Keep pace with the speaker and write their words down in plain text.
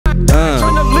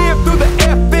Trying to live through the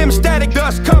FM static,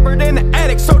 dust covered in the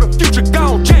attic, so the future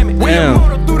gon' jam it. We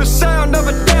immortal through the sound of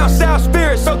a down south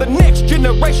spirit, so the next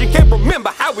generation can remember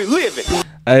how we live it.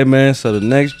 Hey man, so the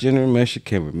next generation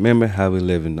can remember how we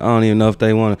living. I don't even know if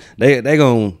they want to. They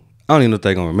gon'. I don't even know if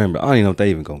they gonna remember. I don't even know if they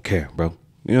even gonna care, bro.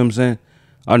 You know what I'm saying?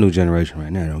 Our new generation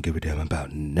right now don't give a damn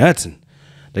about nothing.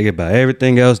 They get about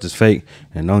everything else that's fake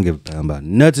and don't give a damn about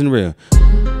nothing real.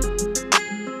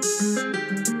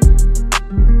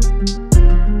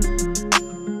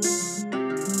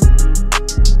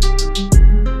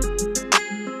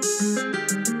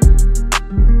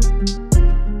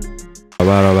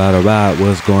 All right,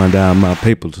 what's going down, my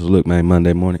people? So look, man,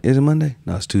 Monday morning. Is it Monday?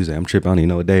 No, it's Tuesday. I'm tripping. I don't even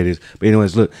know what day it is. But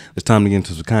anyways, look, it's time to get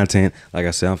into some content. Like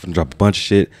I said, I'm finna drop a bunch of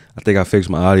shit. I think I fixed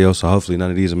my audio, so hopefully none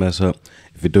of these will mess up.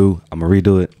 If it do, I'm gonna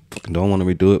redo it. Fucking don't want to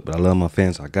redo it, but I love my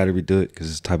fans, so I gotta redo it because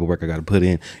it's the type of work I gotta put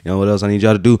in. You know what else I need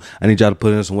y'all to do? I need y'all to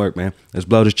put in some work, man. Let's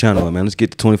blow this channel up, man. Let's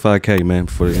get to 25K, man,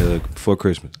 before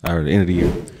Christmas or the end of the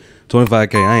year.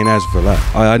 25K, I ain't asking for a lot.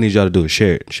 All I need y'all to do is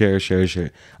share it. Share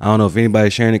it. I don't know if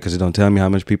anybody's sharing it because it don't tell me how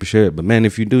much people share it. But, man,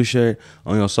 if you do share it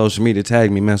on your social media,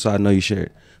 tag me, man, so I know you share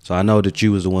it. So I know that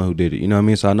you was the one who did it. You know what I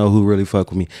mean? So I know who really fuck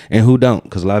with me and who don't.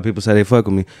 Because a lot of people say they fuck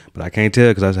with me, but I can't tell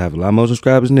because I have a lot more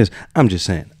subscribers than this. I'm just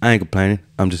saying. I ain't complaining.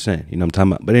 I'm just saying. You know what I'm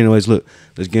talking about? But anyways, look,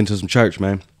 let's get into some church,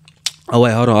 man. Oh,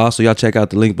 wait, hold on. Also, y'all check out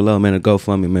the link below, man, to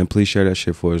GoFundMe, man. Please share that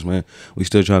shit for us, man. We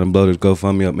still trying to blow this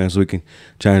GoFundMe up, man, so we can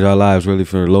change our lives really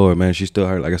for the Lord, man. She still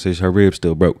hurt. Like I said, her ribs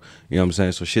still broke. You know what I'm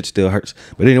saying? So shit still hurts.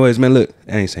 But anyways, man, look.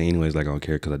 I ain't saying anyways like I don't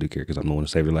care because I do care because I'm the one to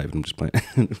save your life. I'm just playing.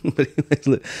 But anyways,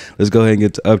 look. Let's go ahead and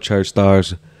get to Upchurch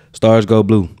Stars Go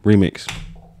Blue remix.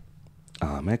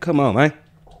 Ah, man, come on, man.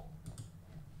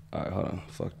 All right, hold on.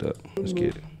 Fucked up. Let's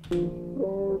get it.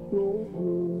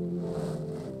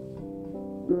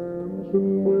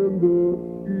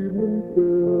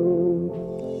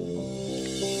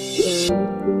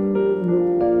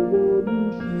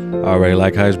 Already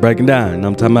like how it's breaking down, you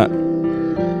know what I'm talking about?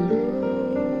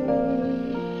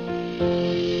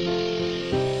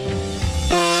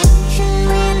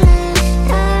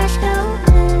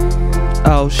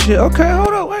 Oh shit, okay,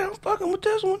 hold on, wait, I'm fucking with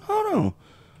this one, hold on.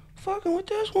 Fucking with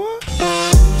this one.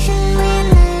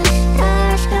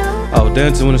 Oh,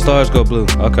 Dancing When the Stars Go Blue,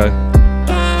 okay.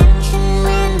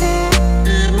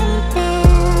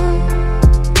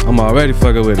 I'm already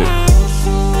fucking with it.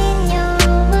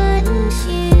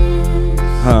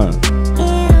 Huh.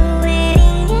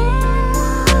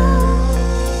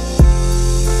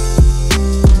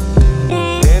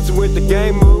 Dancing with the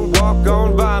game, moonwalk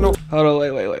on vinyl. Hold on,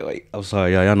 wait. I'm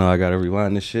sorry, y'all. Y'all know I gotta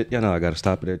rewind this shit. Y'all know I gotta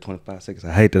stop it at 25 seconds.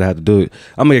 I hate that I have to do it.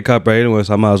 I'm gonna get copyrighted anyway,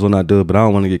 so I might as well not do it. But I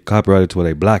don't want to get copyrighted to where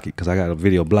they block it, because I got a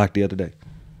video blocked the other day.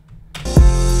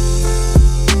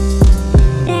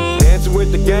 Dancing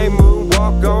with the game,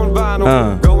 moonwalk on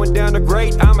vinyl. Going down the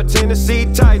great, I'm a Tennessee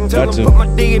Titan. Till I put my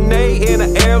DNA in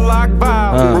an airlock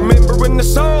vial. Remembering the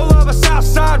soul of a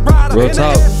Southside rider. Real in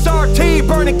talk. the SRT,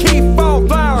 burning keep on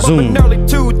flowers. Up in early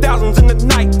 2000s in the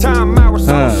nighttime hours.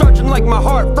 So I'm searching like my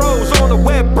heart froze on a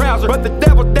web browser. But the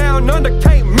devil down under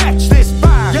can't match this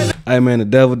fire. Hey man, the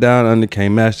devil down under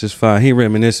can't match this fire. He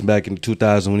reminiscing back in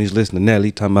 2000 when he's listening to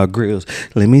Nelly talking about grills.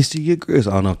 Let me see your grills.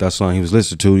 I don't know if that song he was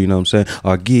listening to, you know what I'm saying?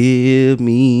 Or give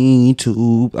me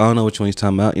two. I don't know which one he's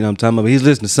talking about, you know what I'm talking about? But he's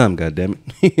listening to something, goddammit.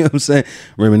 You know what I'm saying?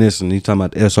 Reminiscing. He's talking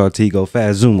about the SRT go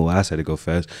fast, zoom. Well, I said it go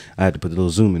fast. I had to put the little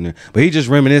zoom in there. But he just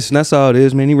reminiscing. That's all it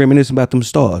is, man. He reminiscing about them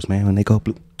stars, man, when they go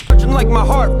blue. Searching like my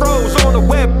heart froze on a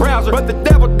web browser. But the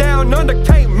devil down under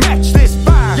can't match this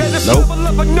fire. Yeah, the level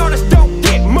of an artist don't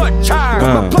get much higher.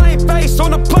 My plain face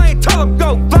on a plane, tell him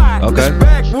go fly. Okay. This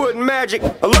backwood magic,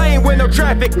 a lane with no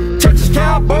traffic. Texas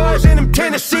Cowboys and them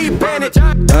Tennessee Bandits.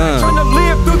 Trying to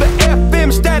live through the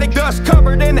FM static, dust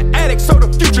covered in the attic, so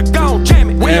the future gon'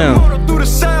 jam it. We immortal through the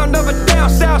sound of a down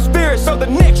south spirit, so the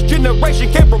next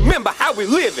generation can remember how we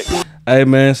live it. Hey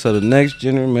man, so the next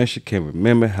generation can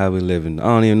remember how we living. I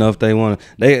don't even know if they want to.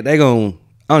 They gon'.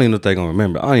 I don't even know if they gonna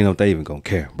remember. I don't even know if they even gonna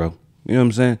care, bro. You know what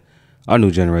I'm saying? Our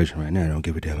new generation right now don't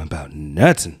give a damn about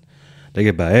nothing. They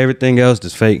get about everything else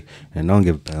that's fake and don't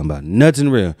give a damn about nothing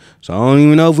real. So I don't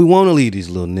even know if we want to leave these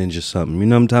little ninjas something. You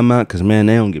know what I'm talking about? Because, man,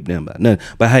 they don't give a damn about nothing.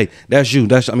 But, hey, that's you.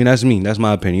 That's me. That's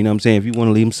my opinion. You know what I'm saying? If you want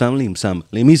to leave them something, leave them something.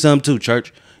 Leave me something too,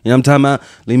 church. You know what I'm talking about?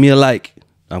 Leave me a like.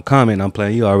 I'm commenting. I'm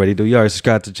playing. You already do. You already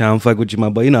subscribe to the channel. Fuck with you, my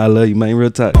boy. You know I love you, man.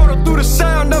 Real talk. Through the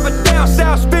sound of a down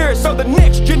south spirit, so the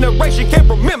next generation can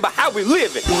remember how we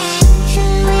live it.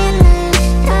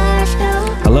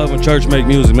 I love when church make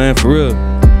music, man, for real.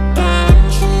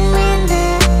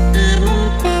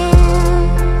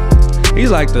 He's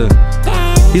like the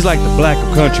black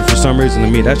of country for some reason to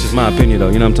me. That's just my opinion though,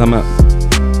 you know what I'm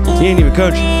talking about? He ain't even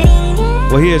country.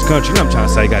 Well, he is country. You know what I'm trying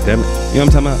to say, goddammit. You know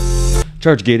what I'm talking about?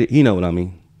 Church get it. He know what I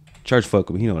mean. Church fuck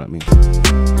with me. He know what I mean.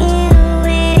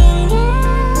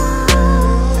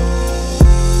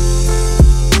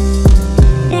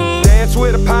 Dance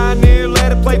with a pioneer,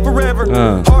 let it play forever.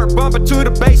 Heart bumping to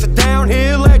the bass, a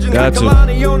downhill legend. Got to.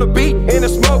 Kalani on the beat in a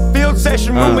smoke-filled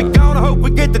session. When we gone, I hope we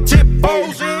get the tip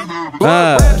bowls in.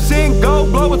 Blow raps in, go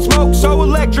blowing smoke so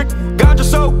electric. Ganja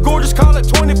so gorgeous, call it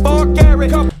 24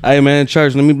 karat. Hey man,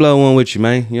 church, let me blow one with you,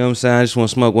 man. You know what I'm saying? I just want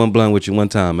to smoke one blunt with you one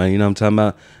time, man. You know what I'm talking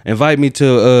about? Invite me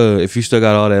to, if you still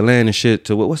got all that land and shit,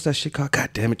 to what's that shit called?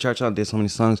 God damn it, church, I did so many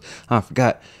songs. I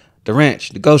forgot. The ranch,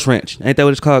 the Ghost Ranch. Ain't that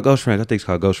what it's called? Ghost Ranch. I think it's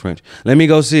called Ghost Ranch. Let me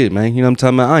go see it, man. You know what I'm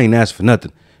talking about? I ain't asked for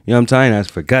nothing. You know what I'm saying? I ain't asked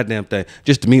for a goddamn thing.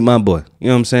 Just to meet my boy. You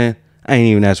know what I'm saying? I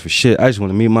ain't even asked for shit. I just want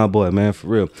to meet my boy, man, for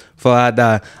real. Before I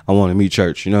die, I want to meet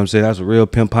Church. You know what I'm saying? That's a real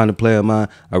pimp-minded player of mine.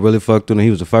 I really fucked with him. He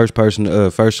was the first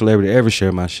person, first celebrity to ever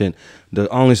share my shit. The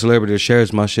only celebrity that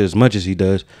shares my shit as much as he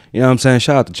does. You know what I'm saying?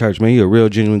 Shout out to Church, man. He a real,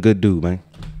 genuine, good dude, man.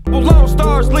 Well, Lone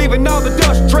Stars leaving all the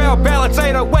dust trail. Balance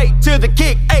 808 to the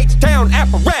kick, H-Town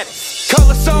apparatus.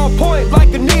 Colors on point like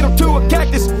a needle to a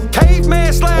cactus.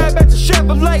 Caveman slab at the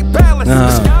Chevrolet Palace.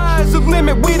 The sky's the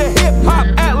limit, we the hip-hop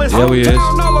atlas. Yeah, we is.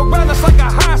 All around us like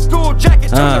a high school jacket.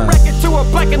 Turn the record to a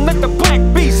black and let the black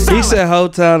be silent. He said whole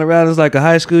town around us like a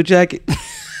high school jacket.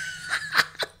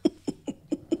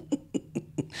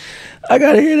 I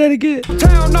gotta hear that again.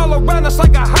 Town all around us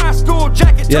like a high school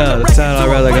jacket. Yeah, the town all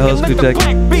around like a high school jacket.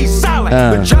 Black be silent.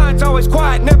 The giant's always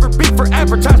quiet, never beat for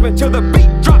advertisement till the beat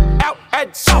drop out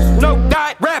at sauce. No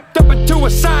diet, wrapped up into a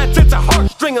science. It's a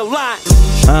heartstring aligned.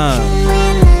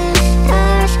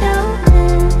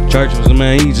 Church was a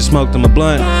man, he just smoked him a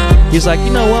blunt. He's like, you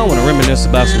know what, I want to reminisce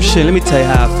about some shit. Let me tell you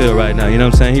how I feel right now. You know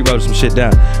what I'm saying? He wrote some shit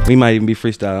down. We might even be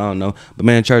freestyle, I don't know. But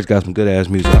man, Church got some good ass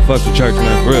music. I fucked with Church,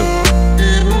 man, for real.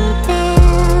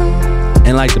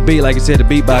 And like the beat, like I said, the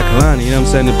beat by Kalani, you know what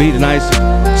I'm saying? The beat, a nice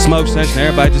smoke session.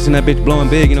 Everybody just in that bitch blowing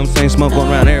big, you know what I'm saying? Smoke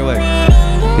going around everywhere.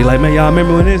 He like, man, y'all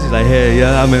remember when this? He's like, hell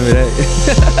yeah, I remember that.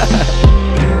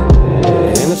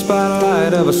 In the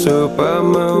spotlight of a super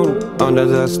moon, under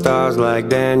the stars like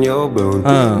Daniel Boone.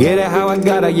 Get it how I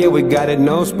got it, yeah, we got it,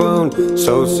 no spoon.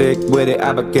 So sick with it,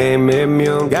 I became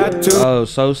immune. Got to. Oh,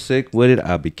 so sick with it,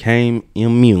 I became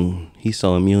immune. He's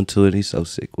so immune to it, he's so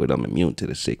sick with it. I'm immune to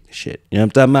the sickness shit. You know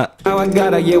what I'm talking about? How I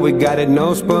got it, yeah, we got it,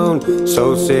 no spoon.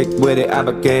 So sick with it, I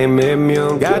became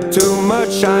immune. Got too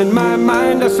much shine, my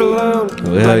mind that's alone.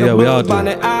 Oh, hell yeah, we all do.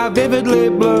 I vividly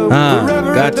bloom.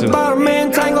 Forever got at the to. bottom,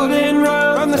 entangled in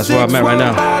rum. From the That's where I'm at right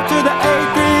now. To the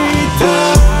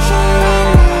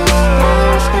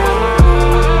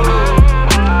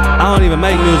I don't even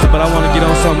make music, but I want to get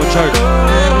on something with Church.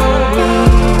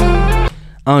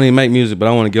 I don't even make music, but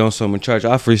I want to get on something with Church.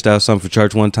 I freestyled something for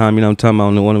Church one time, you know what I'm talking about,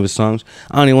 on one of his songs.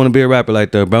 I don't even want to be a rapper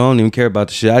like that, bro. I don't even care about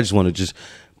the shit. I just want to just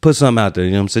put something out there,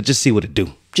 you know what I'm saying? Just see what it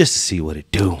do. Just to see what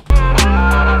it do.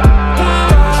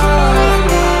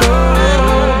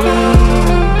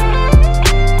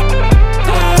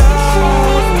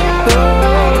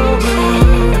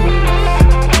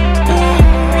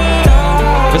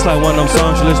 It's like one of them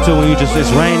songs you listen to when you just,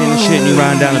 it's raining and shit and you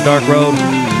riding down a dark road.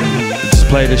 Just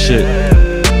play this shit.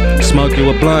 Smoke you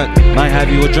a blunt, might have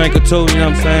you a drink or two, you know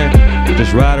what I'm saying?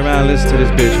 Just ride around and listen to this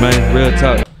bitch, man. Real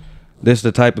talk. This is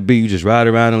the type of beat you just ride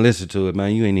around and listen to it,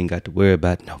 man. You ain't even got to worry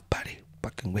about nobody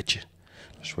fucking with you.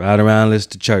 Just ride around and listen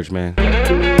to Church, man.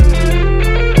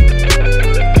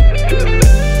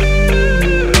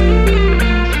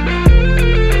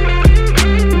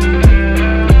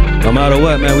 No matter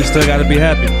what, man, we still gotta be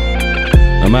happy.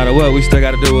 No matter what, we still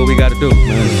gotta do what we gotta do, man.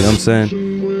 You know what I'm saying?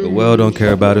 The world don't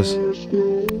care about us.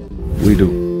 We do.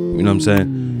 You know what I'm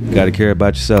saying? You gotta care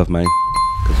about yourself, man.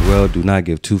 Cause the world do not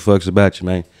give two fucks about you,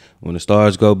 man. When the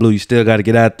stars go blue, you still gotta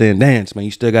get out there and dance, man.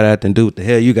 You still gotta out there and do what the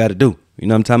hell you gotta do. You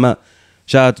know what I'm talking about?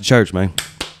 Shout out to Church, man.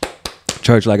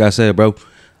 Church, like I said, bro,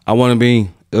 I wanna be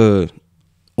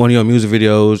one of your music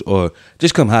videos, or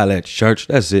just come holler at you, Church.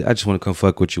 That's it. I just want to come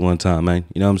fuck with you one time, man.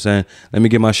 You know what I'm saying? Let me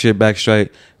get my shit back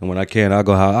straight, and when I can, I'll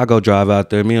go drive out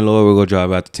there. Me and Laura will go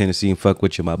drive out to Tennessee and fuck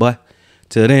with you, my boy.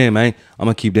 Till then, man, I'm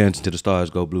gonna keep dancing till the stars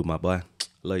go blue, my boy.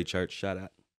 Love you, Church. Shout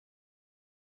out.